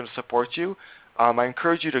how we're going to support you. I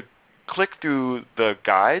encourage you to click through the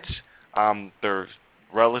guides. They're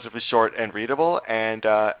relatively short and readable, and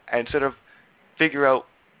sort of figure out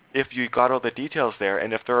if you got all the details there,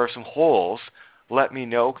 and if there are some holes, let me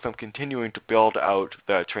know because I'm continuing to build out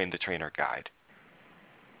the Train the Trainer guide.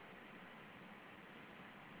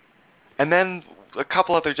 And then a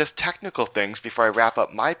couple other just technical things before I wrap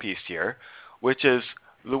up my piece here, which is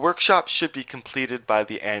the workshop should be completed by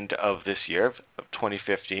the end of this year, of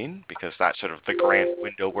 2015, because that's sort of the grant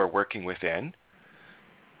window we're working within.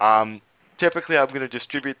 Typically, I'm going to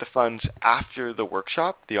distribute the funds after the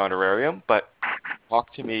workshop, the honorarium, but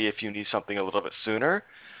talk to me if you need something a little bit sooner.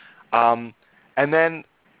 And then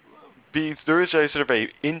there is a sort of a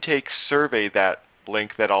intake survey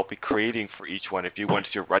link that I'll be creating for each one once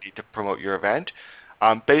you're ready to promote your event.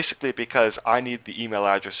 Basically because I need the email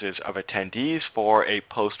addresses of attendees for a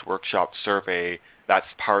post-workshop survey that's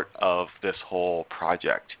part of this whole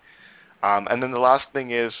project. And then the last thing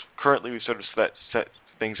is currently we sort of set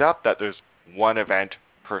things up that there's one event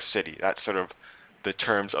per city. That's sort of the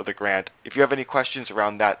terms of the grant. If you have any questions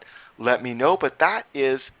around that, let me know. But that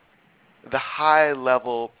is the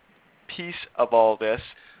high-level piece of all this.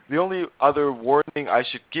 The only other warning I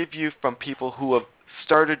should give you from people who have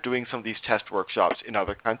started doing some of these test workshops in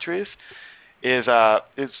other countries is I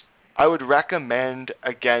would recommend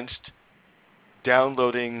against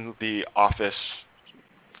downloading the Office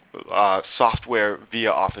software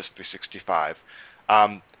via Office 365.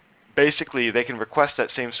 Basically, they can request that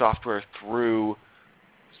same software through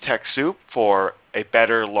TechSoup for a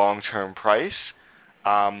better long-term price.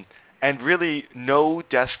 And really, no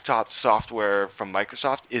desktop software from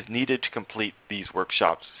Microsoft is needed to complete these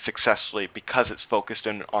workshops successfully because it's focused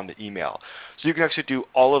on the email. So you can actually do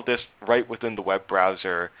all of this right within the web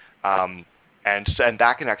browser, and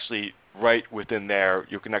that can actually, right within there,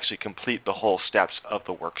 you can actually complete the whole steps of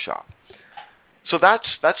the workshop. So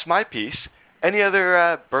that's my piece. Any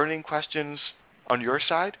other burning questions on your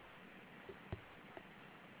side?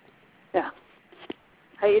 Yeah.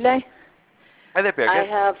 Hi, Eli. Hi there, Birgit. I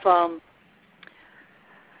have,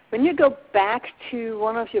 when you go back to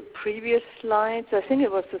one of your previous slides, I think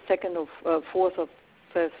it was the second or fourth or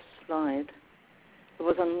first slide. There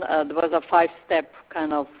was a 5-step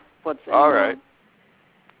kind of what's in All right.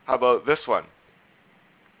 How about this one?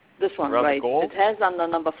 This one, Around the right. goal? It has under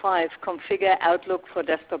number 5, configure Outlook for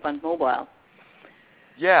desktop and mobile.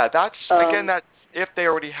 Yeah, that's again, that's if they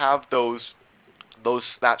already have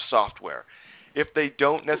that software. If they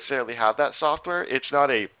don't necessarily have that software, it's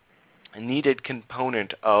not a needed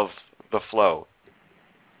component of the flow.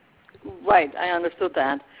 Right, I understood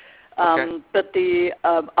that. Okay. But the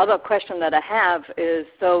other question that I have is,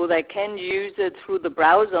 so they can use it through the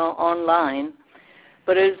browser online,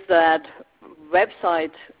 but is that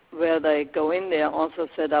website where they go in there also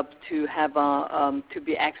set up to have to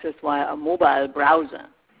be accessed via a mobile browser?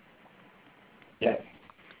 Yes.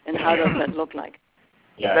 And how does that look like?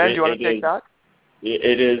 Yeah, Ben, do you want to take that?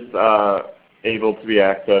 It is able to be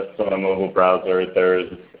accessed on a mobile browser.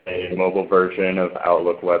 There's a mobile version of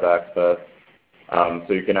Outlook Web Access.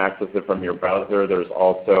 So you can access it from your browser. There's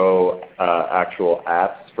also actual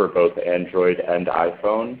apps for both Android and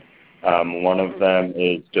iPhone. One of them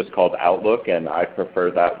is just called Outlook, and I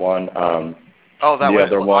prefer that one. Oh, that the one.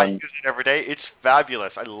 other I one. use it every day. It's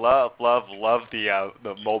fabulous. I love the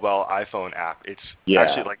mobile iPhone app. It's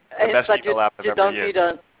actually like the best email app I've ever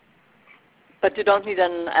used. But you don't need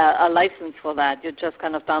a license for that. You just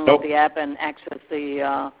kind of download the app and access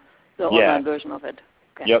the online version of it.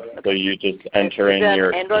 Okay. Yep. Okay. So you just enter in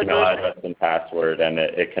your Android email version? address and password, and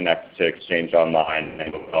it connects to Exchange Online,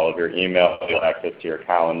 and with all of your email, you'll have access to your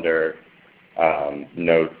calendar,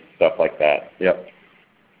 notes, stuff like that. Yep.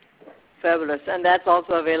 Fabulous. And that's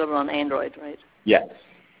also available on Android, right? Yes.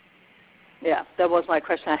 Yeah, that was my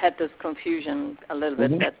question. I had this confusion a little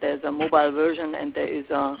bit that there's a mobile version and there is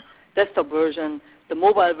a desktop version. The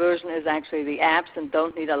mobile version is actually the apps and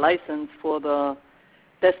don't need a license. For the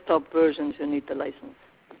desktop versions, you need the license.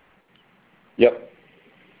 Yep.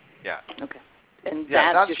 Yeah. Okay. And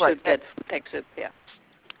Yeah, that that's you right. should get texted. Yeah.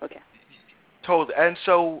 Okay. Totally. And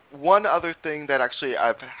so one other thing that actually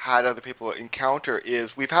I've had other people encounter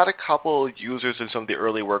is we've had a couple users in some of the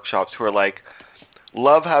early workshops who are like,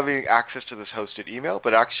 love having access to this hosted email,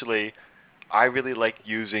 but actually I really like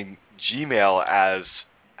using Gmail as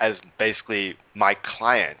basically my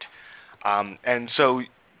client. And so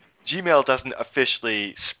Gmail doesn't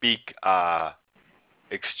officially speak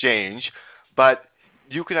Exchange, but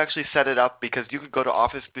you can actually set it up because you could go to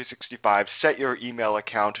Office 365, set your email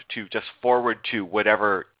account to just forward to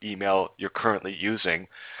whatever email you're currently using,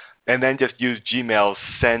 and then just use Gmail's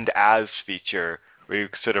send as feature where you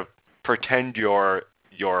sort of pretend your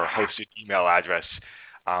hosted email address.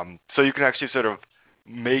 So you can actually sort of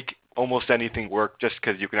make almost anything work just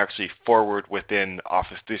because you can actually forward within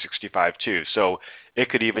Office 365 too. So it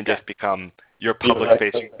could even just become your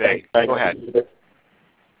public-facing thing. Go ahead.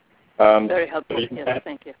 Very helpful. Yes,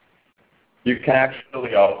 thank you. You can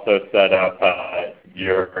actually also set up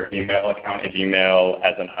your email account in Gmail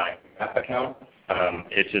as an iMap account.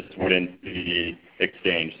 It just wouldn't be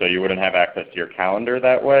Exchange, so you wouldn't have access to your calendar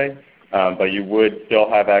that way. But you would still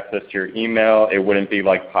have access to your email. It wouldn't be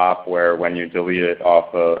like Pop, where when you delete it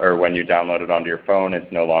or when you download it onto your phone,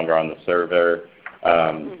 it's no longer on the server.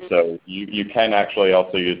 So you can actually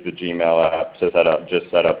also use the Gmail app to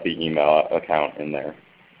set up the email account in there.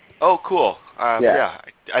 Oh, cool. Yeah,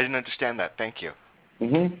 I didn't understand that. Thank you.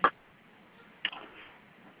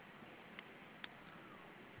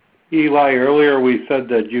 Eli, earlier we said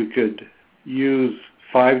that you could use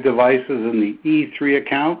 5 devices in the E3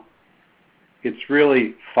 account. It's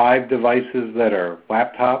really 5 devices that are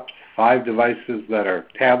laptops, 5 devices that are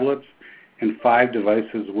tablets, and 5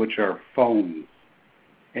 devices which are phones.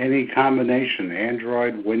 Any combination,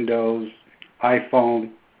 Android, Windows,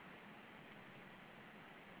 iPhone.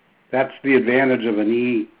 That's the advantage of an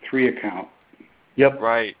E3 account. Yep.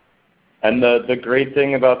 Right. And the great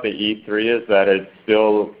thing about the E3 is that it's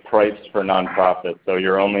still priced for nonprofits, so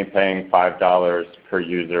you're only paying $5 per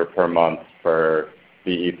user per month for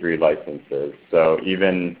the E3 licenses. So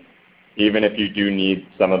even if you do need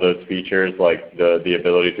some of those features, like the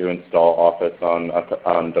ability to install Office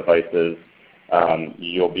on devices,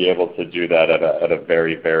 you'll be able to do that at a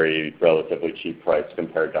very, very relatively cheap price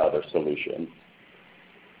compared to other solutions.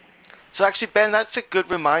 So actually, Ben, that's a good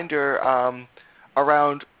reminder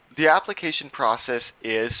around the application process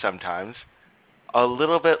is sometimes a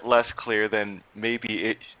little bit less clear than maybe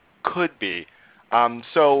it could be.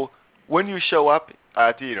 So when you show up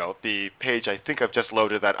at the page, I think I've just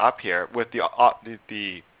loaded that up here with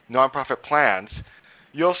the nonprofit plans,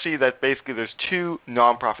 you'll see that basically there's 2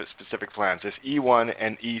 nonprofit specific plans. There's E1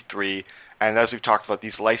 and E3, and as we've talked about,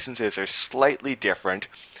 these licenses are slightly different,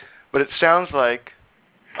 but it sounds like,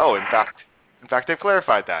 in fact, I've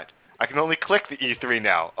clarified that. I can only click the E3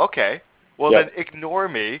 now. Okay. Well, Yep. then ignore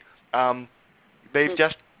me. They've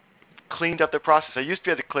just cleaned up the process. I used to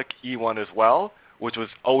be able to click E1 as well, which was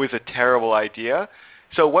always a terrible idea.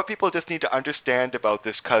 So what people just need to understand about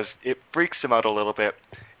this, because it freaks them out a little bit,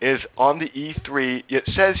 is on the E3, it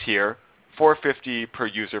says here, $4.50 per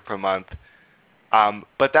user per month.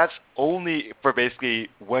 But that's only for basically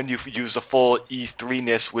when you use the full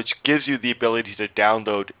E3-ness, which gives you the ability to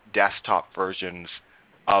download desktop versions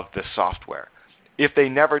of the software. If they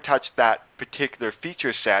never touch that particular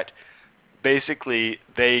feature set, basically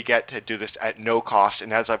they get to do this at no cost.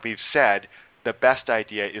 And as we've said, the best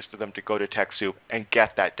idea is for them to go to TechSoup and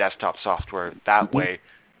get that desktop software that way,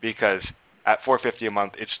 because at $4.50 a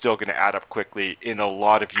month, it's still going to add up quickly in a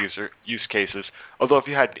lot of use cases. Although if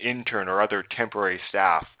you had an intern or other temporary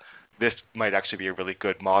staff, this might actually be a really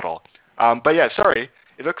good model. But yeah, sorry,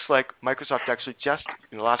 it looks like Microsoft actually just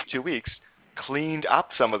in the last 2 weeks cleaned up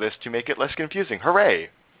some of this to make it less confusing. Hooray!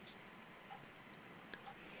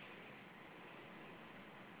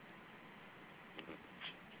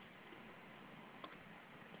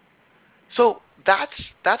 So that's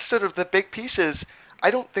sort of the big pieces.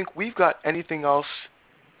 I don't think we've got anything else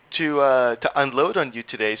to unload on you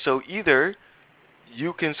today. So either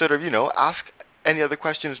you can sort of, ask any other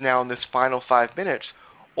questions now in this final 5 minutes,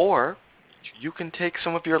 or you can take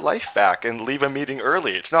some of your life back and leave a meeting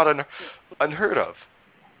early. It's not unheard of.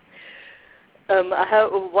 I have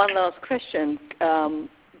one last question.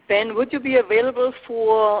 Ben, would you be available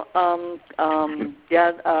for a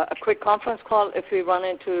quick conference call if we run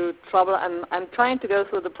into trouble? I'm trying to go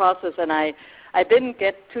through the process, and I didn't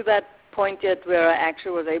get to that point yet where I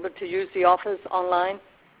actually was able to use the office online,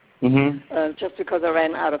 just because I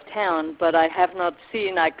ran out of town. But I have not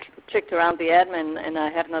seen, I clicked around the admin, and I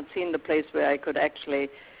have not seen the place where I could actually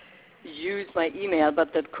use my email,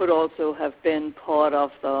 but that could also have been part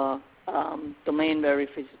of the domain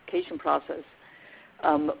verification process.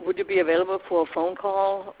 Would you be available for a phone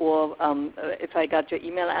call, or if I got your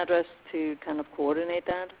email address to kind of coordinate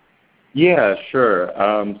that? Yeah, sure.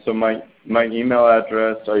 So my email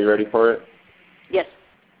address, are you ready for it? Yes.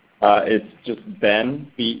 It's just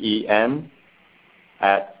Ben, B-E-N,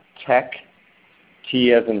 at tech,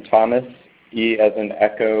 T as in Thomas, E as in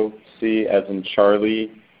Echo, C as in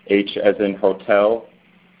Charlie, H as in Hotel,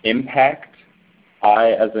 Impact,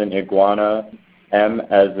 I as in Iguana, M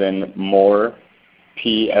as in More,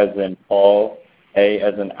 P as in Paul, A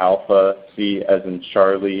as in Alpha, C as in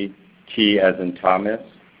Charlie, T as in Thomas,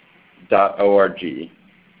 .org.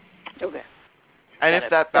 Okay. And if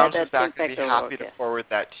that bounces back, I'd be happy to forward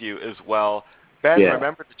that to you as well. Ben,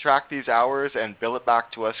 remember to track these hours and bill it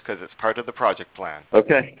back to us because it's part of the project plan.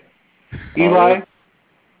 Okay. Eli?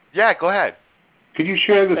 Yeah, go ahead. Could you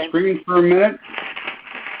share the screen for a minute?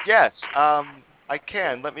 Yes, I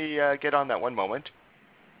can. Let me get on that one moment.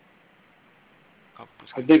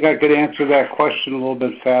 I think I could answer that question a little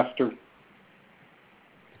bit faster.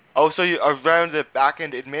 Oh, so you are around the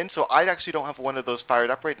back-end admin? So I actually don't have one of those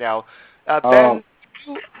fired up right now. Ben,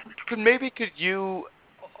 could you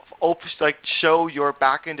show your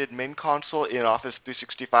back-end admin console in Office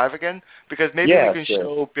 365 again? Because maybe we can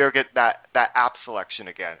show Birgit that app selection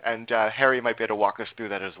again, and Harry might be able to walk us through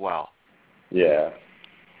that as well. Yeah.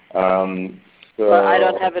 Well, I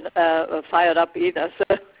don't have it fired up either.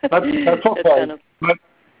 So that's okay. But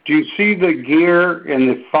do you see the gear in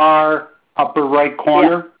the far upper right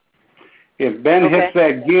corner? Yeah. If Ben hits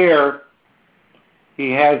that gear,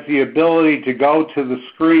 he has the ability to go to the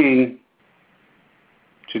screen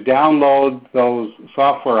to download those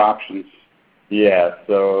software options. Yeah,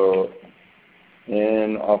 so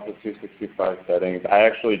in Office 365 settings, I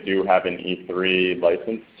actually do have an E3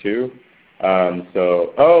 license too.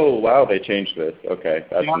 Oh wow, they changed this. Okay,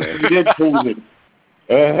 that's new. You did change it.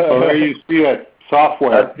 So there you see it.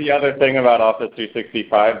 Software. That's the other thing about Office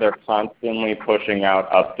 365. They're constantly pushing out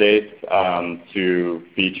updates to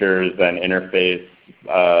features and interface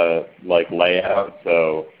layout.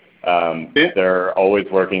 So they're always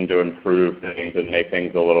working to improve things and make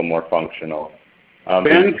things a little more functional.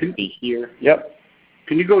 Ben, can you see here? Yep.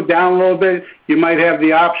 Can you go down a little bit? You might have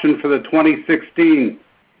the option for the 2016.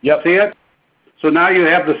 Yep. See it? So now you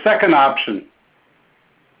have the second option.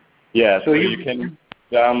 Yeah, so you can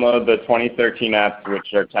download the 2013 apps,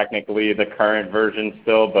 which are technically the current version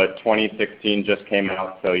still, but 2016 just came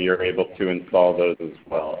out, so you're able to install those as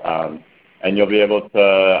well. And you'll be able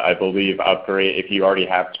to, I believe, upgrade. If you already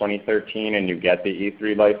have 2013 and you get the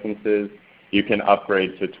E3 licenses, you can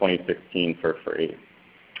upgrade to 2016 for free.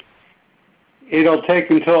 It'll take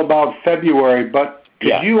until about February, but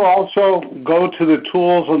could you also go to the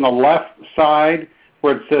tools on the left side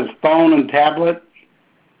where it says phone and tablet?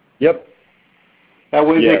 Yep. That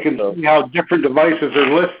way they can see how different devices are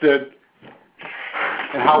listed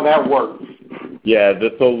and how that works. Yeah,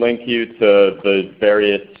 this will link you to the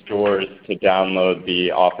various stores to download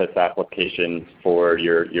the Office applications for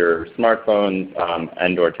your smartphones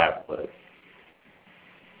and/or tablets.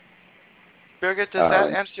 Birgit, does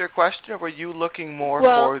that answer your question, or were you looking more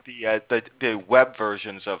for the web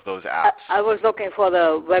versions of those apps? I was looking for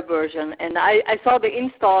the web version, and I saw the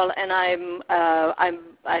install, and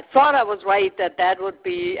I thought I was right that would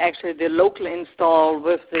be actually the local install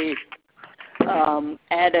with the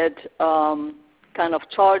added kind of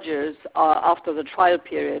charges after the trial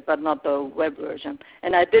period, but not the web version.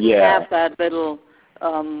 And I didn't have that little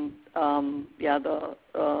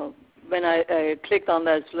when I clicked on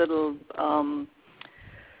this little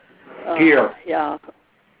here. Yeah.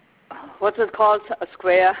 What's it called? A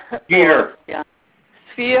square? Here. Yeah.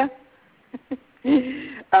 Sphere?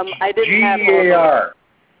 I didn't have GAR.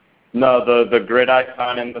 No, the grid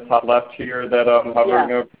icon in the top left here that I'm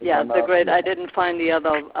hovering over. Yeah, the grid. I didn't find the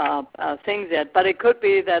other things yet, but it could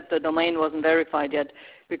be that the domain wasn't verified yet,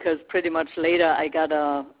 because pretty much later I got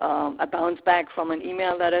a bounce back from an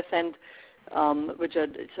email that I sent,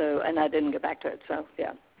 and I didn't get back to it. So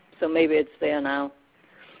yeah, so maybe it's there now.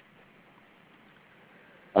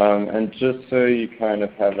 And just so you kind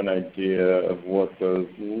of have an idea of what those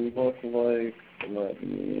look like, let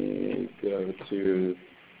me go to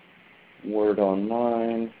Word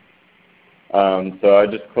Online.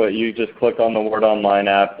 So you just click on the Word Online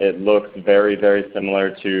app. It looks very, very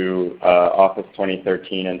similar to Office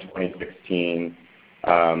 2013 and 2016.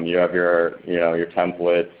 You have your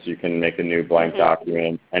templates. You can make a new blank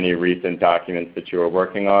document. Any recent documents that you are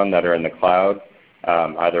working on that are in the cloud,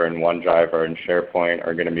 either in OneDrive or in SharePoint,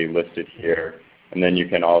 are going to be listed here. And then you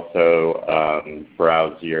can also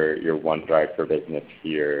browse your OneDrive for Business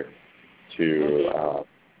here to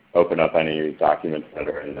open up any documents that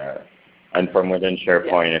are in there. And from within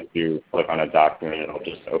SharePoint, if you click on a document, it'll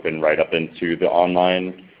just open right up into the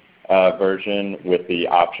online version with the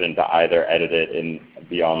option to either edit it in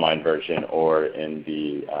the online version or in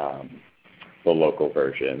the local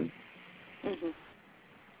version.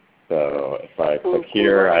 So if I click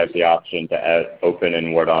here, I have the option to open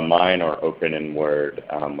in Word Online or open in Word,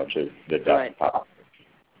 which is the desktop. Right.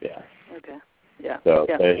 Yeah. Okay. Yeah. So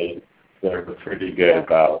they're pretty good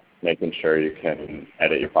about making sure you can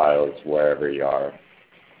edit your files wherever you are.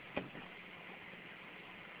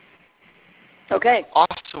 Okay.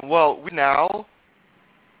 Awesome. Well, we now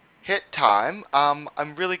hit time.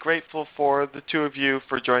 I'm really grateful for the two of you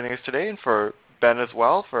for joining us today, and for Ben as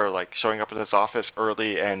well for showing up in this office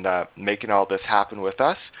early and making all this happen with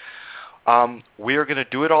us. We are going to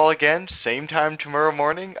do it all again, same time tomorrow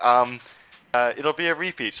morning. It'll be a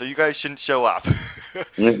repeat, so you guys shouldn't show up.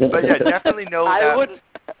 But yeah, definitely know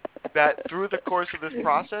that through the course of this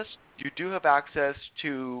process, you do have access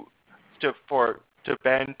to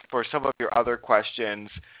Ben for some of your other questions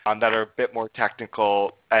that are a bit more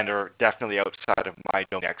technical and are definitely outside of my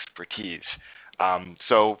domain expertise.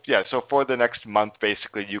 So for the next month,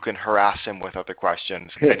 basically, you can harass him with other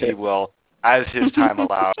questions, and he will, as his time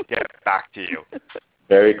allows, get back to you.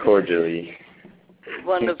 Very cordially.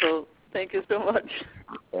 Wonderful. Thank you so much.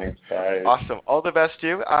 Thanks, guys. Awesome. All the best to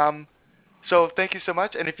you. So thank you so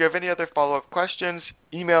much. And if you have any other follow-up questions,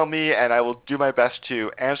 email me, and I will do my best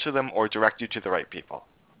to answer them or direct you to the right people.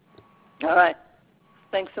 All right.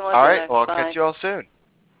 Thanks so much. All right. Well, I'll Bye. catch you all soon.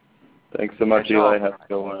 Thanks so much, Eli. Have a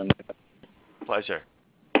good one. Pleasure.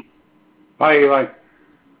 Bye, Eli.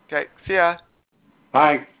 Okay. See ya.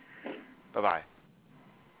 Bye. Bye-bye.